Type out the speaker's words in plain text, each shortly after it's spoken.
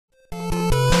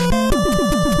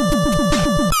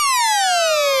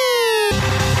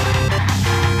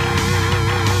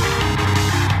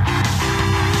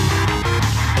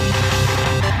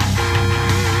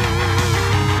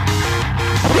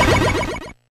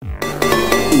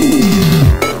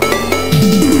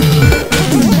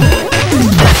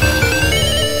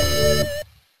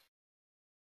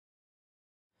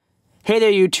Hey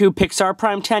there YouTube, Pixar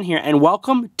Prime 10 here, and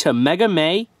welcome to Mega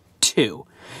May 2.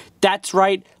 That's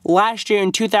right, last year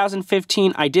in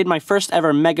 2015, I did my first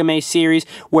ever Mega May series,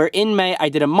 where in May, I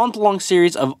did a month-long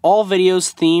series of all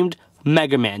videos themed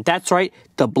Mega Man. That's right,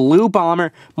 the Blue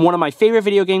Bomber, one of my favorite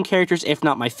video game characters, if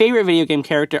not my favorite video game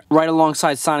character, right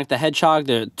alongside Sonic the Hedgehog.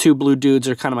 The two blue dudes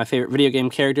are kind of my favorite video game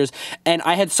characters, and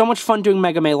I had so much fun doing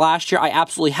Mega May last year, I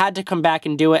absolutely had to come back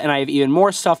and do it, and I have even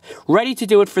more stuff ready to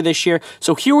do it for this year.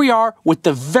 So here we are with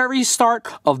the very start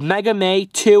of Mega May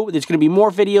 2. There's going to be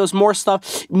more videos, more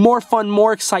stuff, more fun,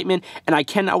 more excitement, and I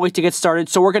cannot wait to get started.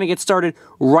 So we're going to get started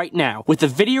right now with a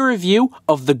video review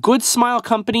of the Good Smile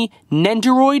Company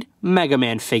Nenderoid Mega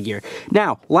Man figure.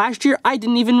 Now, last year, I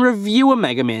didn't even review a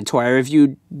Mega Man toy. I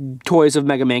reviewed toys of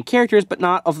Mega Man characters, but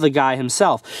not of the guy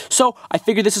himself. So, I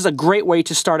figured this is a great way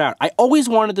to start out. I always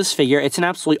wanted this figure. It's an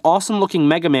absolutely awesome-looking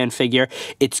Mega Man figure.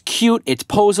 It's cute, it's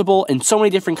posable, and so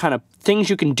many different kind of things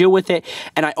you can do with it,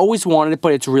 and I always wanted it,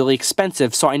 but it's really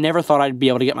expensive, so I never thought I'd be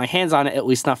able to get my hands on it, at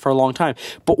least not for a long time.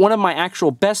 But one of my actual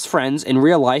best friends in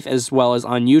real life, as well as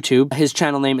on YouTube, his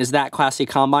channel name is That Classy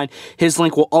Combine. His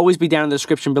link will always be down in the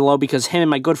description below, because him and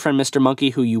my good friend Mr. Monkey,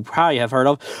 who you probably have heard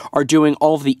of, are doing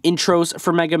all of the intros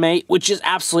for Mega May, which is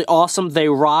absolutely awesome. They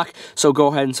rock, so go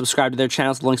ahead and subscribe to their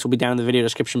channels. The links will be down in the video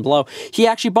description below. He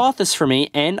actually bought this for me,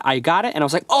 and I got it, and I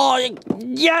was like, oh,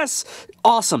 yes!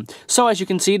 Awesome. So as you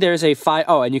can see, there's a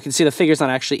and you can see the figure's not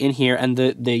actually in here, and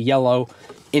the yellow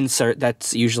insert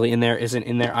that's usually in there isn't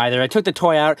in there either. I took the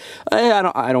toy out. I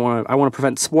want to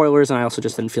prevent spoilers, and I also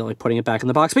just didn't feel like putting it back in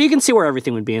the box. But you can see where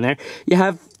everything would be in there. You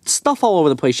have stuff all over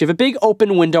the place. You have a big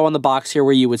open window on the box here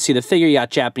where you would see the figure. You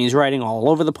got Japanese writing all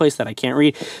over the place that I can't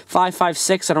read.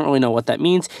 556, I don't really know what that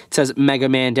means. It says Mega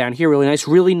Man down here.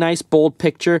 Really nice bold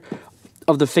picture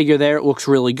of the figure there. It looks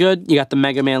really good. You got the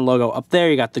Mega Man logo up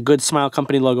there. You got the Good Smile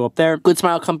Company logo up there. Good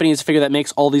Smile Company is a figure that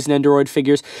makes all these Nenderoid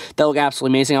figures that look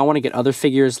absolutely amazing. I want to get other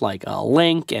figures like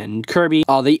Link and Kirby.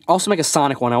 They also make a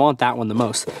Sonic one. I want that one the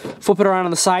most. Flip it around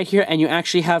on the side here, and you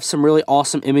actually have some really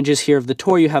awesome images here of the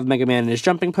toy. You have Mega Man in his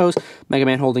jumping pose, Mega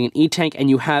Man holding an E-Tank, and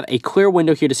you have a clear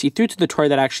window here to see through to the toy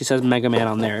that actually says Mega Man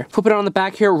on there. Flip it on the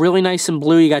back here, really nice and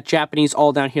blue. You got Japanese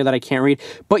all down here that I can't read,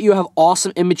 but you have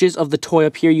awesome images of the toy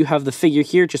up here. You have the figure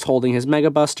here just holding his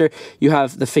Mega Buster. You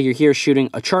have the figure here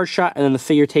shooting a charge shot, and then the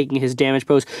figure taking his damage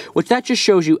pose, which that just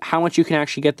shows you how much you can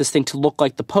actually get this thing to look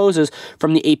like the poses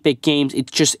from the 8-bit games.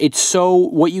 It's so,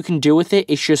 what you can do with it,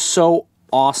 it's just so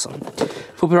awesome.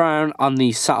 Flip it around on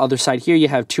the other side here, you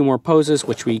have two more poses,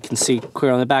 which we can see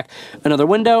clear on the back. Another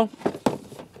window.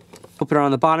 Flip it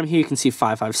around the bottom here, you can see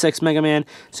 556 Mega Man,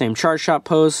 same charge shot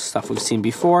pose, stuff we've seen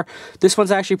before. This one's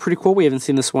actually pretty cool. We haven't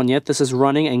seen this one yet. This is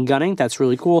running and gunning. That's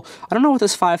really cool. I don't know what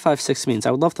this 556 means.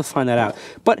 I would love to find that out.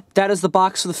 But that is the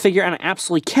box of the figure, and I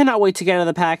absolutely cannot wait to get out of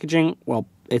the packaging. Well,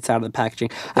 it's out of the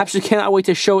packaging. I absolutely cannot wait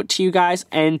to show it to you guys,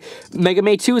 and Mega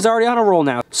May 2 is already on a roll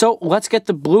now. So let's get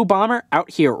the Blue Bomber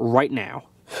out here right now.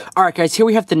 Alright guys, here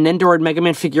we have the Nenderoid Mega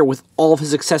Man figure with all of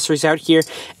his accessories out here,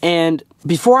 and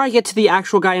before I get to the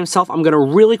actual guy himself, I'm going to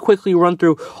really quickly run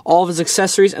through all of his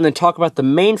accessories and then talk about the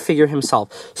main figure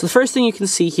himself. So the first thing you can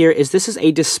see here is this is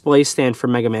a display stand for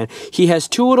Mega Man. He has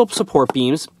two little support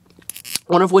beams,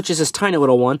 one of which is this tiny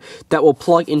little one that will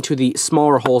plug into the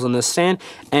smaller holes in this stand,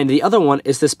 and the other one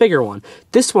is this bigger one.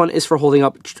 This one is for holding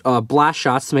up blast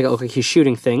shots to make it look like he's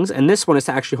shooting things, and this one is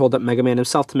to actually hold up Mega Man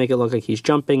himself to make it look like he's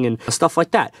jumping and stuff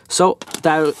like that. So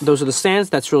those are the stands.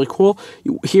 That's really cool.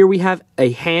 Here we have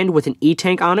a hand with an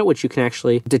E-Tank on it, which you can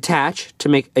actually detach to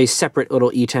make a separate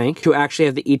little E-Tank. To actually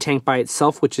have the E-Tank by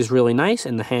itself, which is really nice,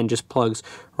 and the hand just plugs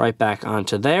right back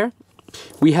onto there.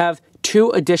 We have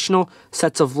two additional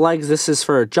sets of legs. This is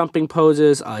for jumping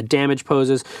poses, damage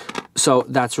poses, so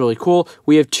that's really cool.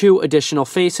 We have two additional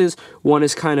faces. One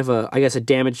is kind of I guess a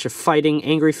damage to fighting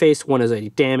angry face. One is a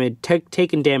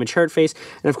taken damage hurt face,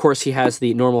 and of course he has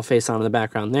the normal face on in the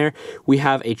background there. We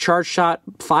have a charge shot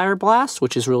fire blast,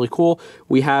 which is really cool.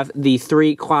 We have the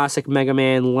three classic Mega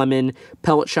Man lemon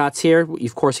pellet shots here.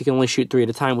 Of course, he can only shoot 3 at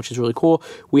a time, which is really cool.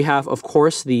 We have, of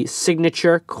course, the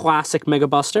signature classic Mega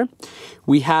Buster.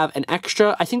 We have an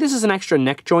extra, I think this is an extra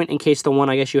neck joint in case the one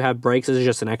I guess you have breaks. This is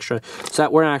just an extra, so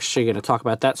that we're not actually going to talk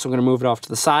about that, so I'm going to move it off to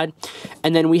the side.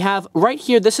 And then we have right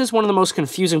here, this is one of the most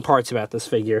confusing parts about this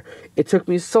figure. It took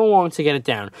me so long to get it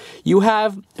down. You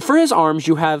have, for his arms,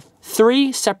 you have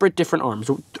 3 separate different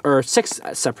arms, or 6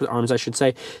 separate arms, I should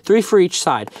say, 3 for each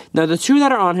side. Now, the 2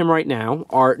 that are on him right now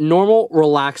are normal,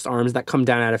 relaxed arms that come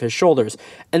down out of his shoulders.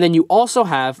 And then you also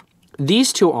have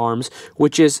these two arms,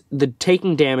 which is the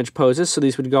taking damage poses, so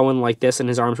these would go in like this, and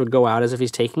his arms would go out as if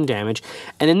he's taking damage.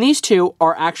 And then these two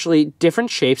are actually different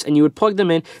shapes, and you would plug them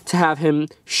in to have him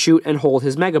shoot and hold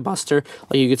his Mega Buster,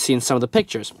 like you could see in some of the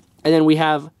pictures. And then we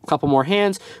have a couple more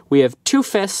hands. We have 2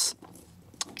 fists,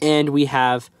 and we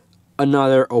have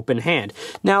another open hand.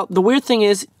 Now, the weird thing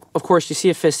is, of course, you see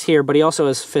a fist here, but he also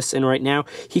has fists in right now.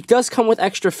 He does come with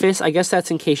extra fists. I guess that's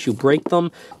in case you break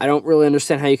them. I don't really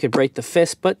understand how you could break the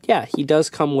fist, but yeah, he does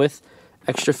come with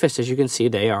extra fists. As you can see,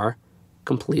 they are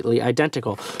completely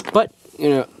identical. But, you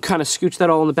know, kind of scooch that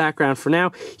all in the background for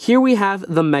now. Here we have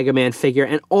the Mega Man figure,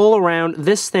 and all around,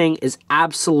 this thing is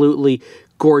absolutely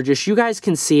gorgeous. You guys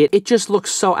can see it. It just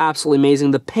looks so absolutely amazing.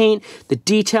 The paint, the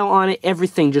detail on it,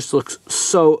 everything just looks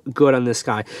so good on this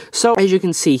guy. So, as you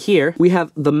can see here, we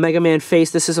have the Mega Man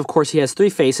face. This is, of course, he has 3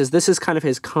 faces. This is kind of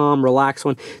his calm, relaxed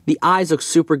one. The eyes look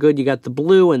super good. You got the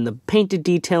blue and the painted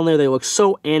detail in there. They look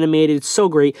so animated, so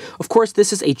great. Of course,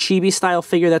 this is a chibi-style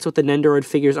figure. That's what the Nenderoid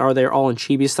figures are. They're all in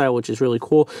chibi style, which is really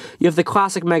cool. You have the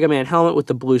classic Mega Man helmet with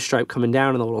the blue stripe coming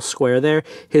down and the little square there.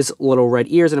 His little red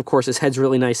ears, and of course, his head's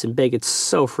really nice and big.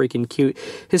 It's so freaking cute.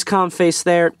 His calm face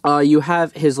there. You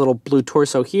have his little blue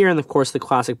torso here, and of course the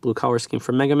classic blue color scheme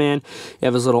for Mega Man. You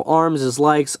have his little arms, his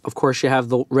legs. Of course, you have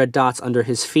the red dots under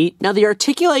his feet. Now, the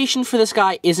articulation for this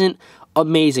guy isn't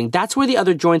amazing. That's where the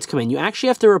other joints come in. You actually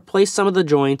have to replace some of the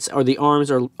joints or the arms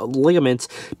or ligaments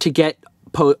to get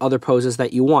other poses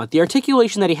that you want. The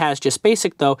articulation that he has, just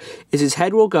basic though, is his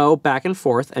head will go back and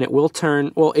forth, and it will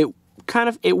turn, well,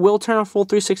 it will turn a full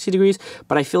 360 degrees,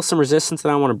 but I feel some resistance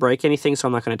and I don't want to break anything, so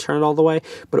I'm not going to turn it all the way,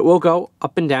 but it will go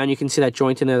up and down. You can see that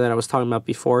joint in there that I was talking about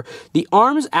before. The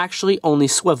arms actually only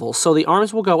swivel, so the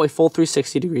arms will go a full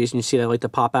 360 degrees, and you see they like to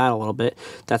pop out a little bit.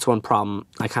 That's one problem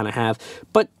I kind of have,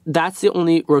 but that's the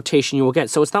only rotation you will get.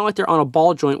 So it's not like they're on a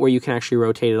ball joint where you can actually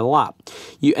rotate it a lot.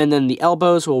 And then the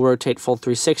elbows will rotate full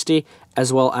 360,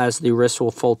 as well as the wrist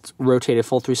will rotate a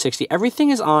full 360. Everything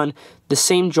is on the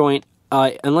same joint.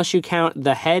 Unless you count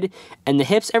the head and the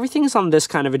hips, everything is on this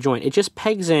kind of a joint. It just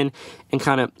pegs in and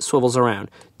kind of swivels around.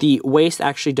 The waist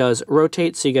actually does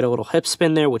rotate, so you get a little hip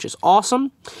spin there, which is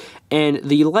awesome. And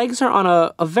the legs are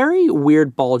on a very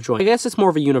weird ball joint. I guess it's more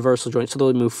of a universal joint, so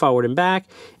they'll move forward and back,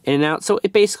 in and out. So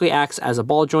it basically acts as a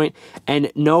ball joint,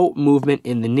 and no movement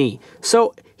in the knee.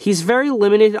 So he's very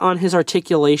limited on his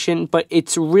articulation, but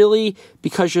it's really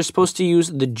because you're supposed to use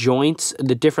the joints,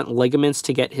 the different ligaments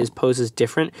to get his poses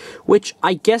different, which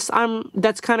I guess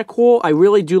that's kind of cool. I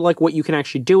really do like what you can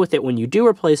actually do with it when you do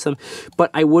replace them,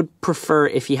 but I would prefer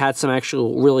if he had some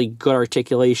actual really good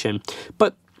articulation.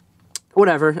 But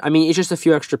whatever, I mean, it's just a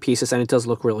few extra pieces, and it does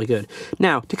look really good.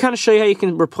 Now, to kind of show you how you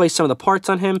can replace some of the parts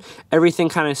on him, everything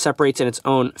kind of separates in its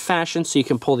own fashion, so you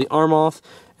can pull the arm off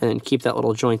and then keep that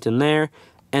little joint in there.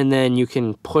 And then you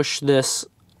can push this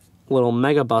little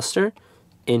Mega Buster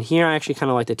in here. I actually kind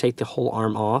of like to take the whole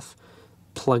arm off,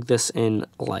 plug this in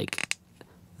like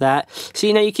that.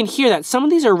 See, now you can hear that. Some of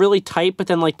these are really tight, but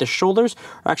then like the shoulders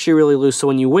are actually really loose, so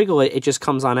when you wiggle it, it just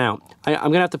comes on out. I'm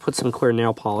going to have to put some clear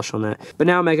nail polish on that. But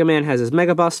now Mega Man has his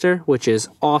Mega Buster, which is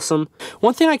awesome.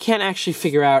 One thing I can't actually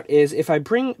figure out is if I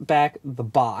bring back the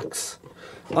box.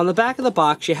 On the back of the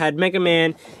box, you had Mega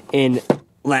Man in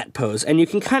lat pose, and you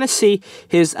can kind of see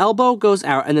his elbow goes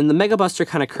out, and then the Mega Buster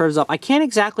kind of curves up. I can't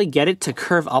exactly get it to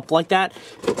curve up like that,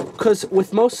 because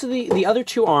with most of the other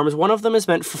 2 arms, one of them is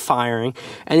meant for firing,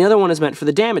 and the other one is meant for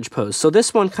the damage pose. So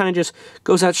this one kind of just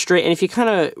goes out straight, and if you kind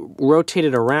of rotate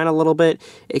it around a little bit,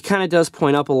 it kind of does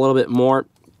point up a little bit more,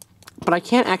 but I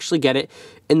can't actually get it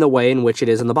in the way in which it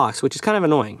is in the box, which is kind of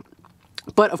annoying.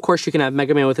 But, of course, you can have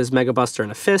Mega Man with his Mega Buster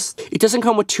and a fist. It doesn't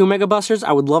come with 2 Mega Busters.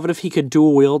 I would love it if he could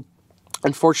dual wield.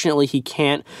 Unfortunately, he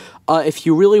can't. If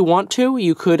you really want to,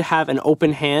 you could have an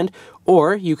open hand,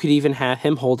 or you could even have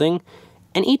him holding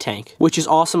an E-Tank, which is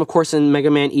awesome. Of course, in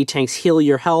Mega Man, E-Tanks heal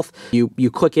your health.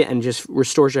 You click it and it just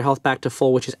restores your health back to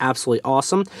full, which is absolutely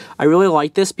awesome. I really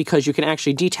like this because you can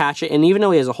actually detach it, and even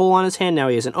though he has a hole on his hand, now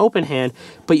he has an open hand,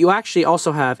 but you actually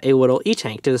also have a little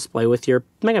E-Tank to display with your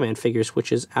Mega Man figures,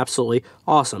 which is absolutely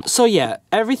awesome. So yeah,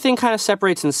 everything kind of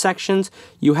separates in sections.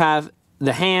 You have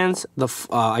the hands,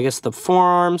 I guess the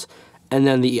forearms, and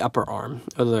then the upper arm.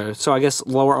 So I guess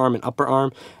lower arm and upper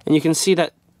arm. And you can see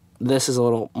that this is a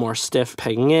little more stiff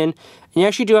pegging in. And you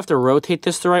actually do have to rotate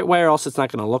this the right way, or else it's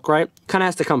not going to look right. Kind of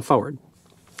has to come forward.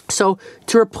 So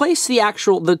to replace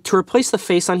the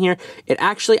face on here,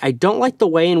 I don't like the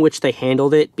way in which they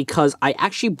handled it because I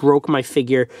actually broke my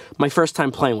figure my first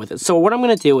time playing with it. So what I'm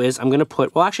going to do is I'm going to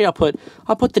put, well actually I'll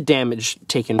put the damage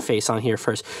taken face on here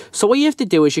first. So what you have to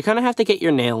do is you kind of have to get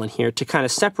your nail in here to kind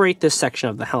of separate this section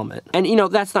of the helmet. And you know,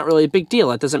 that's not really a big deal.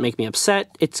 That doesn't make me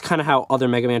upset. It's kind of how other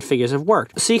Mega Man figures have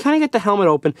worked. So you kind of get the helmet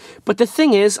open, but the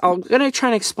thing is, I'm going to try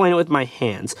and explain it with my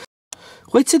hands.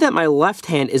 Let's say that my left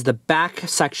hand is the back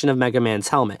section of Mega Man's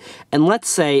helmet, and let's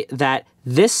say that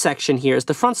this section here is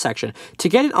the front section. To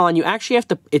get it on, you actually have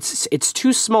to, it's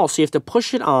too small, so you have to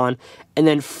push it on and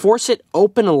then force it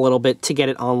open a little bit to get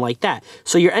it on like that.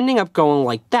 So you're ending up going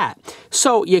like that.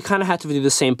 So you kind of have to do the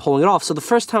same pulling it off. So the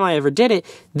first time I ever did it,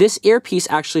 this earpiece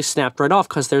actually snapped right off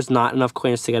because there's not enough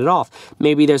clearance to get it off.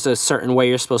 Maybe there's a certain way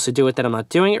you're supposed to do it that I'm not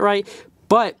doing it right,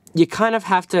 but you kind of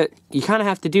have to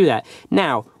do that.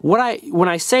 Now, when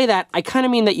I say that, I kind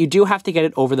of mean that you do have to get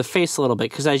it over the face a little bit,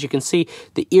 because as you can see,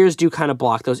 the ears do kind of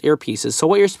block those earpieces. So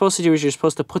what you're supposed to do is you're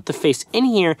supposed to put the face in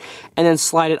here and then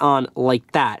slide it on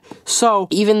like that. So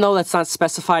even though that's not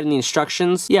specified in the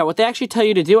instructions, yeah, what they actually tell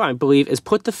you to do, I believe, is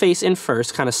put the face in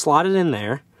first, kind of slot it in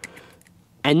there,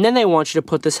 and then they want you to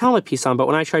put this helmet piece on. But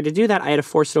when I tried to do that, I had to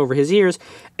force it over his ears.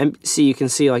 And see, you can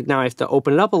see, like, now I have to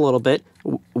open it up a little bit,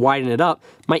 widen it up.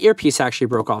 My earpiece actually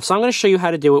broke off. So I'm going to show you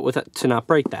how to do it to not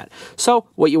break that. So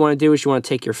what you want to do is you want to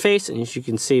take your face, and as you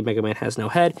can see, Mega Man has no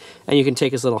head. And you can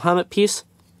take his little helmet piece,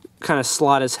 kind of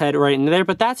slot his head right in there,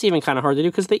 but that's even kind of hard to do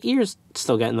because the ears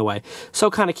still get in the way. So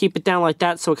kind of keep it down like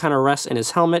that so it kind of rests in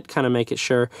his helmet, kind of make it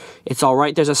sure it's all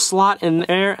right. There's a slot in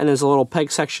there, and there's a little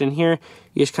peg section in here.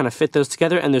 You just kind of fit those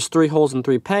together, and there's 3 holes and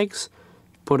 3 pegs.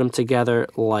 Put them together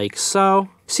like so.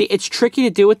 See, it's tricky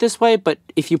to do it this way, but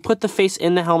if you put the face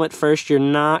in the helmet first, you're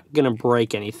not going to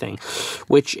break anything,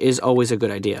 which is always a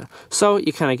good idea. So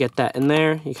you kind of get that in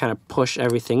there. You kind of push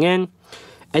everything in.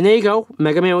 And there you go,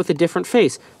 Mega Man with a different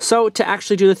face. So to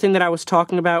actually do the thing that I was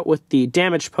talking about with the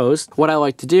damage pose, what I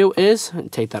like to do is,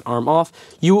 take that arm off,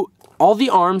 all the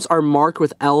arms are marked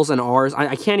with L's and R's.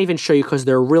 I can't even show you because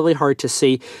they're really hard to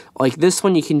see. Like this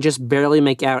one, you can just barely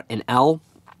make out an L.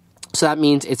 So that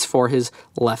means it's for his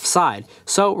left side.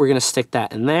 So we're going to stick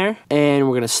that in there, and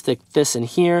we're going to stick this in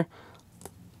here.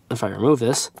 If I remove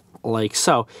this, like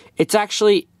so. It's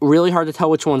actually really hard to tell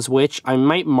which one's which. I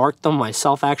might mark them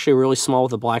myself actually really small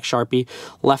with a black Sharpie,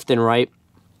 left and right,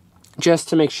 just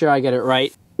to make sure I get it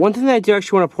right. One thing that I do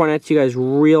actually want to point out to you guys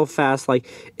real fast,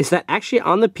 is that actually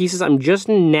on the pieces, I'm just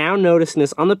now noticing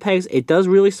this, on the pegs, it does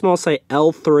really small say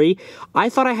L3. I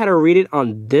thought I had to read it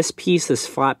on this piece, this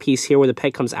flat piece here where the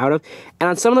peg comes out of, and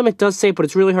on some of them it does say, but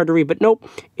it's really hard to read, but nope,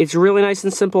 it's really nice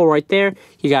and simple right there.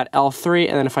 You got L3,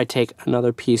 and then if I take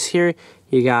another piece here,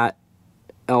 you got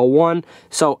L1.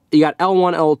 So you got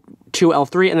L1, L2,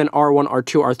 L3, and then R1,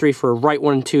 R2, R3 for right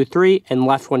 1, 2, 3, and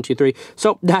left 1, 2, 3.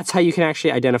 So that's how you can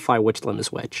actually identify which limb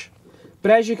is which.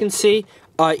 But as you can see,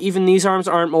 even these arms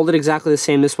aren't molded exactly the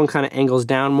same. This one kind of angles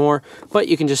down more, but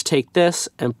you can just take this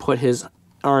and put his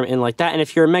arm in like that. And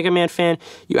if you're a Mega Man fan,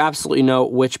 you absolutely know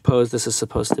which pose this is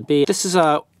supposed to be. This is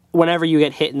whenever you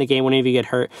get hit in the game, whenever you get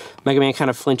hurt, Mega Man kind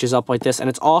of flinches up like this, and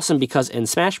it's awesome because in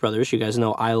Smash Brothers, you guys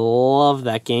know I love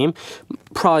that game,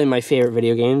 probably my favorite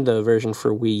video game, the version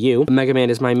for Wii U. Mega Man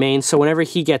is my main, so whenever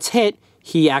he gets hit,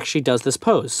 he actually does this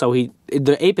pose. So the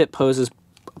 8-bit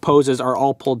poses are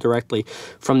all pulled directly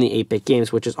from the 8-bit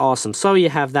games, which is awesome. So you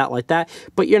have that like that,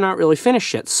 but you're not really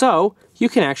finished yet. So you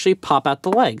can actually pop out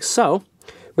the legs. So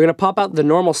we're going to pop out the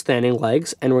normal standing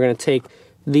legs, and we're going to take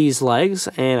these legs,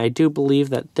 and I do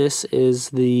believe that this is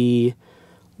the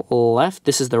left,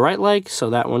 this is the right leg,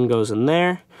 so that one goes in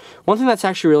there. One thing that's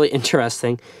actually really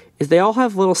interesting is they all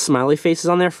have little smiley faces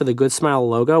on there for the Good Smile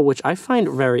logo, which I find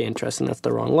very interesting. That's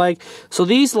the wrong leg. So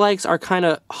these legs are kind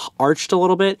of arched a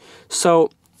little bit,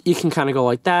 so you can kind of go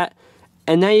like that,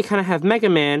 and now you kind of have Mega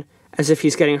Man as if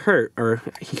he's getting hurt, or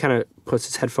he kind of puts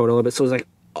his head forward a little bit, so it's like,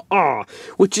 oh,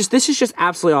 this is just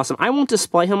absolutely awesome. I won't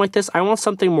display him like this. I want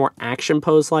something more action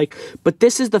pose-like, but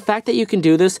this is, the fact that you can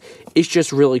do this is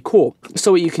just really cool.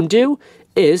 So what you can do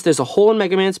is, there's a hole in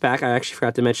Mega Man's back. I actually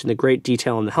forgot to mention the great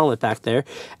detail on the helmet back there,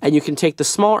 and you can take the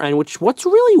smaller end, which, what's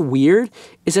really weird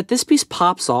is that this piece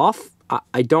pops off.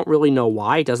 I don't really know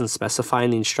why. It doesn't specify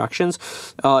in the instructions.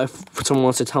 If someone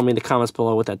wants to tell me in the comments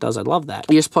below what that does, I'd love that.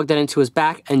 You just plug that into his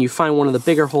back, and you find one of the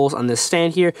bigger holes on this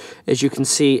stand here. As you can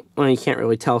see, well, you can't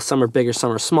really tell. Some are bigger, some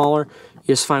are smaller. You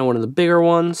just find one of the bigger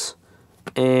ones,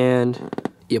 and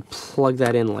you plug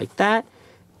that in like that.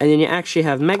 And then you actually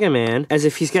have Mega Man as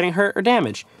if he's getting hurt or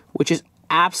damaged, which is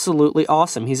absolutely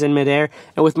awesome. He's in midair,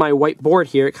 and with my white board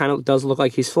here, it kind of does look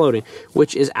like he's floating,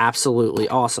 which is absolutely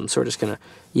awesome. So we're just gonna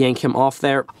yank him off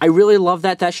there. I really love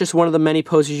that. That's just one of the many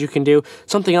poses you can do.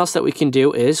 Something else that we can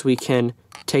do is we can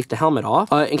take the helmet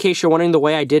off. In case you're wondering, the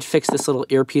way I did fix this little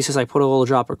earpiece is I put a little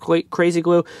drop of crazy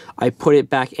glue. I put it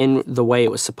back in the way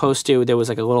it was supposed to. There was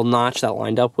like a little notch that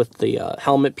lined up with the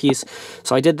helmet piece.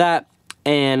 So I did that,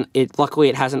 and luckily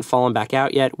it hasn't fallen back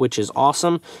out yet, which is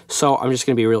awesome. So I'm just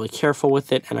going to be really careful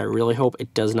with it, and I really hope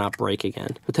it does not break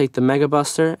again. We'll take the Mega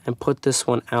Buster and put this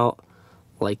one out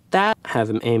like that, have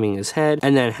him aiming his head,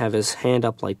 and then have his hand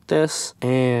up like this,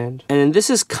 and then this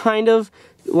is kind of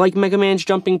like Mega Man's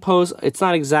jumping pose. It's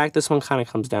not exact. This one kind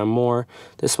of comes down more.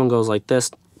 This one goes like this.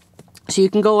 So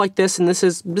you can go like this, and this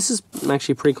is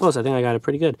actually pretty close. I think I got it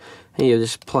pretty good. And you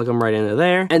just plug them right into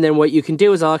there. And then what you can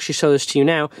do is, I'll actually show this to you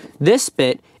now. This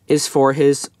bit is for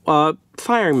his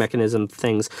firing mechanism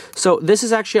things. So this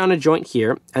is actually on a joint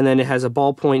here, and then it has a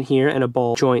ball point here and a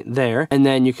ball joint there. And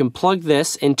then you can plug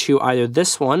this into either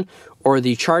this one or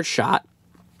the charge shot.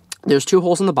 There's 2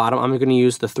 holes in the bottom. I'm going to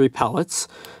use the 3 pellets.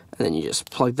 And then you just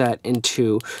plug that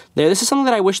into there. This is something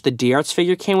that I wish the D-Arts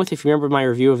figure came with. If you remember my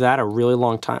review of that a really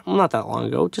long time, well, not that long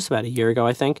ago, just about a year ago,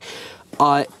 I think.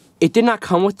 It did not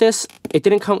come with this. It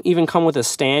didn't even come with a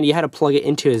stand. You had to plug it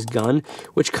into his gun,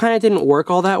 which kind of didn't work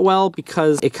all that well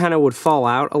because it kind of would fall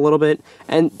out a little bit.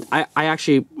 And it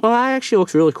actually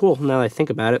looks really cool now that I think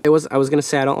about it. I was going to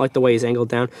say I don't like the way he's angled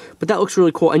down, but that looks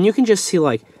really cool. And you can just see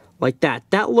like that.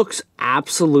 That looks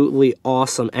absolutely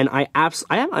awesome, and I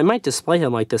might display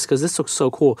him like this because this looks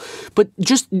so cool. But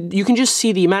you can just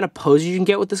see the amount of poses you can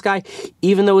get with this guy,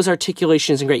 even though his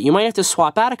articulation isn't great. You might have to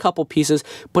swap out a couple pieces,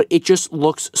 but it just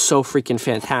looks so freaking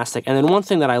fantastic. And then one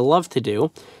thing that I love to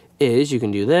do is you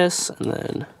can do this, and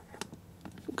then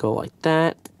go like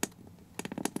that.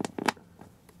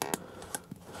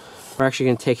 We're actually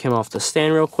going to take him off the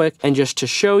stand real quick, and just to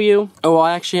show you, oh, well,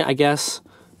 actually, I guess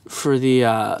for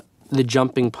the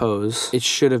jumping pose, it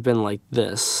should have been like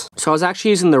this. So I was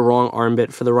actually using the wrong arm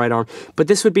bit for the right arm, but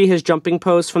this would be his jumping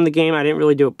pose from the game. I didn't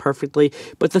really do it perfectly,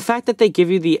 but the fact that they give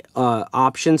you the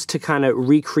options to kind of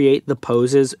recreate the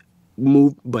poses,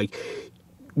 move like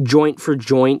joint for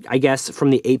joint, I guess, from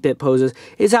the 8-bit poses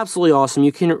is absolutely awesome.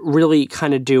 You can really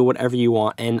kind of do whatever you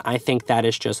want, and I think that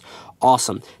is just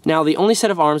awesome. Now, the only set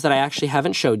of arms that I actually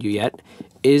haven't showed you yet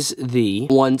is the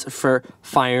ones for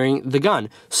firing the gun.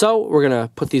 So we're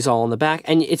gonna put these all in the back,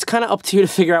 and it's kind of up to you to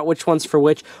figure out which one's for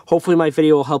which. Hopefully my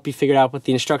video will help you figure it out, but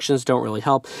the instructions don't really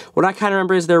help. What I kind of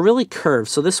remember is they're really curved.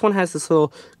 So this one has this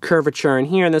little curvature in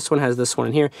here, and this one has this one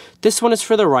in here. This one is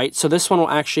for the right, so this one will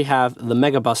actually have the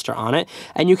Mega Buster on it,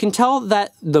 and you can tell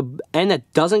that the end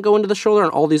that doesn't go into the shoulder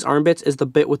on all these arm bits is the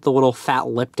bit with the little fat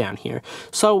lip down here.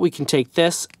 So we can take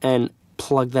this and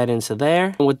plug that into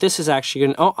there. And what this is actually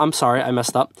going to... Oh, I'm sorry, I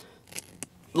messed up.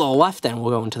 The left end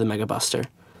will go into the Mega Buster.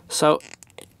 So,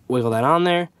 wiggle that on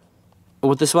there. And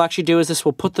what this will actually do is this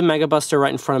will put the Mega Buster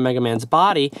right in front of Mega Man's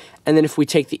body. And then if we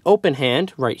take the open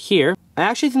hand right here, I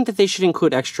actually think that they should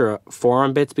include extra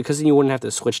forearm bits because then you wouldn't have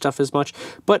to switch stuff as much.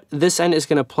 But this end is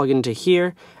going to plug into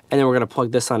here, and then we're going to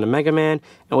plug this onto Mega Man.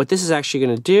 And what this is actually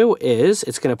going to do is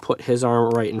it's going to put his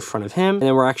arm right in front of him, and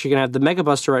then we're actually going to have the Mega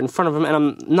Buster right in front of him. And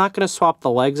I'm not going to swap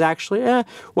the legs, actually.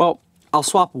 Well, I'll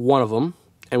swap one of them,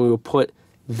 and we will put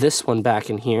this one back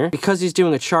in here. Because he's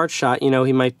doing a charge shot, you know,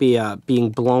 he might be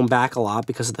being blown back a lot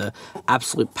because of the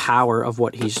absolute power of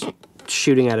what he's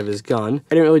shooting out of his gun.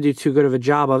 I didn't really do too good of a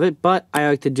job of it, but I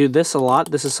like to do this a lot.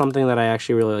 This is something that I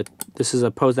actually really like. This is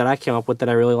a pose that I came up with that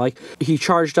I really like. He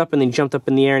charged up and then jumped up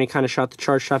in the air and he kind of shot the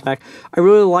charge shot back. I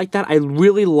really like that. I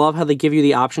really love how they give you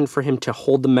the option for him to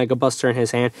hold the Mega Buster in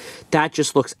his hand. That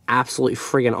just looks absolutely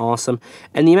friggin' awesome.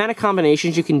 And the amount of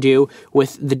combinations you can do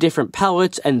with the different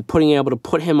pellets and able to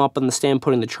put him up on the stand,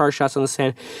 putting the charge shots on the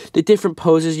stand, the different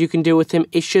poses you can do with him,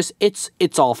 it's just,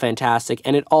 it's all fantastic,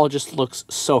 and it all just looks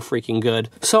so freaking good.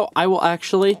 So I will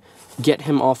actually get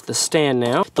him off the stand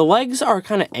now. The legs are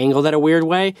kind of angled at a weird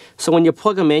way, so when you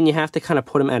plug them in, you have to kind of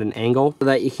put them at an angle so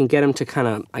that you can get him to kind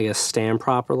of, I guess, stand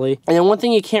properly. And then one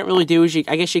thing you can't really do is,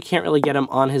 I guess you can't really get him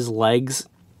on his legs.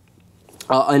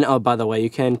 And oh, by the way, you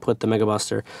can put the Mega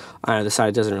Buster on either side.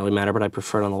 It doesn't really matter, but I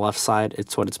prefer it on the left side.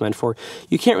 It's what it's meant for.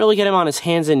 You can't really get him on his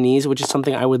hands and knees, which is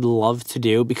something I would love to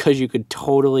do because you could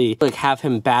totally like have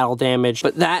him battle damage.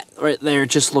 But that right there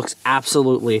just looks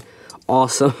absolutely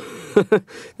awesome.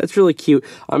 That's really cute.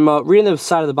 I'm reading the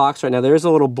side of the box right now. There's a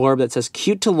little blurb that says,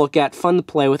 cute to look at, fun to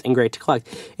play with, and great to collect.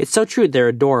 It's so true. They're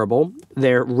adorable.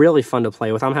 They're really fun to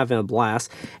play with. I'm having a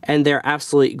blast. And they're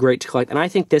absolutely great to collect. And I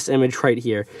think this image right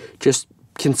here just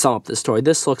can sum up this toy.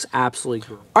 This looks absolutely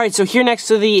cool. Alright, so here next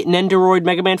to the Nenderoid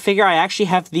Mega Man figure, I actually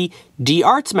have the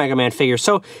D-Arts Mega Man figure.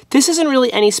 So this isn't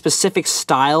really any specific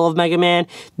style of Mega Man.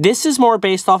 This is more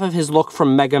based off of his look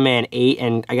from Mega Man 8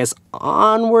 and I guess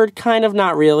onward, kind of,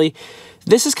 not really.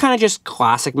 This is kind of just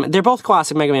classic. They're both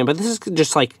classic Mega Man, but this is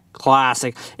just like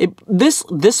classic.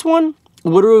 This one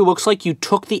literally looks like you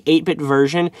took the 8-bit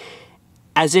version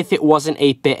as if it wasn't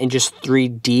 8-bit and just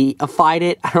 3D-ified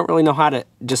it. I don't really know how to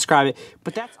describe it,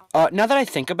 but that's... now that I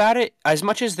think about it, as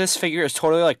much as this figure is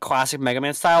totally like classic Mega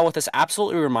Man style, what this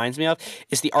absolutely reminds me of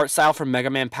is the art style from Mega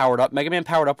Man Powered Up. Mega Man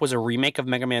Powered Up was a remake of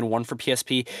Mega Man 1 for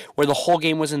PSP, where the whole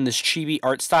game was in this chibi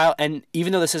art style, and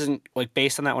even though this isn't like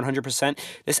based on that 100%,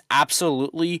 this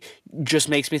absolutely just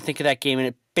makes me think of that game, and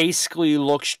it basically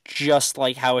looks just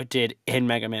like how it did in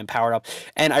Mega Man Powered Up.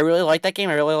 And I really like that game.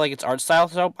 I really like its art style,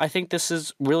 so I think this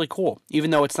is really cool,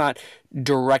 even though it's not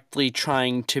directly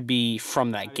trying to be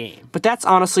from that game. But that's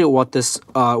honestly what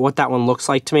that one looks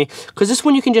like to me, because this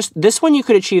one you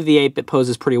could achieve the 8-bit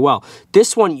poses pretty well.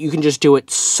 This one you can just do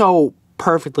it so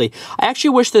perfectly. I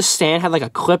actually wish this stand had like a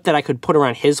clip that I could put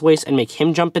around his waist and make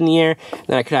him jump in the air.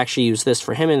 Then I could actually use this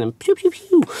for him and then pew pew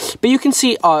pew. But you can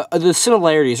see the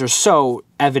similarities are so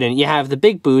evident. You have the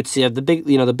big boots, you have the big,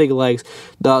 the big legs,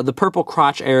 the purple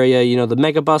crotch area, the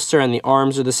Mega Buster and the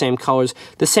arms are the same colors,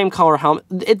 the same color helmet.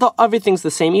 Everything's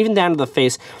the same, even down to the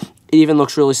face. It even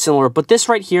looks really similar, but this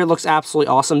right here looks absolutely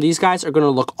awesome. These guys are going to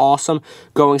look awesome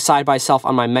going side by side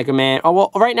on my Mega Man. Oh,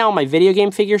 well, right now on my video game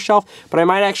figure shelf, but I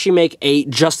might actually make a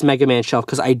just Mega Man shelf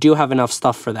because I do have enough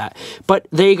stuff for that. But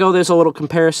there you go. There's a little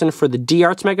comparison for the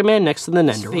D-Arts Mega Man next to the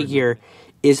Nenderoid figure.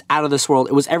 Is out of this world.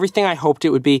 It was everything I hoped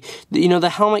it would be. The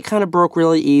helmet kind of broke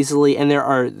really easily, and there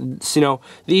are,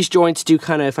 these joints do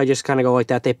kind of, if I just kind of go like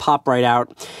that, they pop right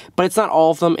out. But it's not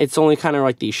all of them. It's only kind of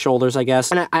like these shoulders, I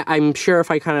guess. And I'm sure if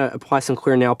I kind of apply some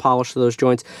clear nail polish to those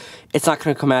joints, it's not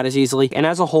going to come out as easily. And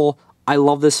as a whole, I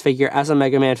love this figure. As a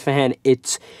Mega Man fan,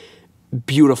 it's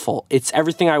beautiful. It's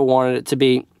everything I wanted it to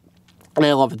be. And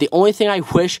I love it. The only thing I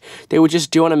wish they would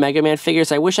just do on a Mega Man figure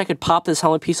is I wish I could pop this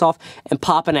helmet piece off and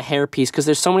pop in a hair piece, because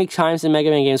there's so many times in Mega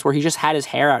Man games where he just had his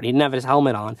hair out. He didn't have his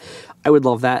helmet on. I would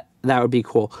love that. That would be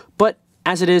cool. But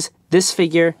as it is, this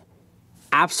figure,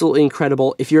 absolutely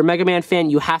incredible. If you're a Mega Man fan,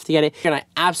 you have to get it, and I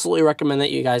absolutely recommend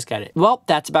that you guys get it. Well,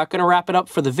 that's about going to wrap it up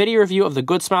for the video review of the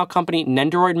Good Smile Company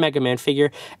Nenderoid Mega Man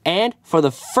figure, and for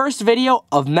the first video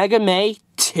of Mega Man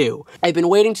 2. I've been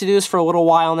waiting to do this for a little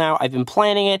while now. I've been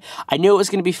planning it. I knew it was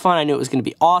going to be fun. I knew it was going to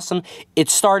be awesome. It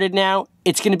started now.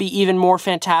 It's going to be even more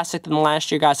fantastic than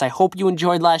last year, guys. I hope you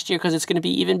enjoyed last year, because it's going to be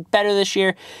even better this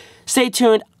year. Stay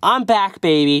tuned. I'm back,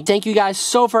 baby. Thank you guys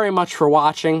so very much for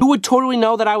watching. Who would totally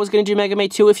know that I was going to do Mega Man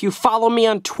 2 if you follow me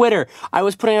on Twitter? I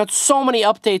was putting out so many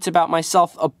updates about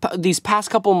myself these past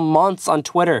couple months on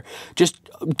Twitter, just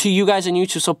to you guys on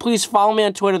YouTube. So please follow me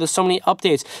on Twitter. There's so many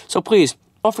updates. So please,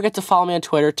 don't forget to follow me on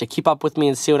Twitter to keep up with me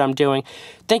and see what I'm doing.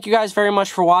 Thank you guys very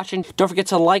much for watching. Don't forget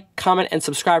to like, comment, and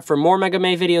subscribe for more Mega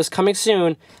Man videos coming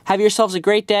soon. Have yourselves a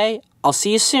great day. I'll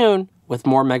see you soon with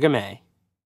more Mega Man.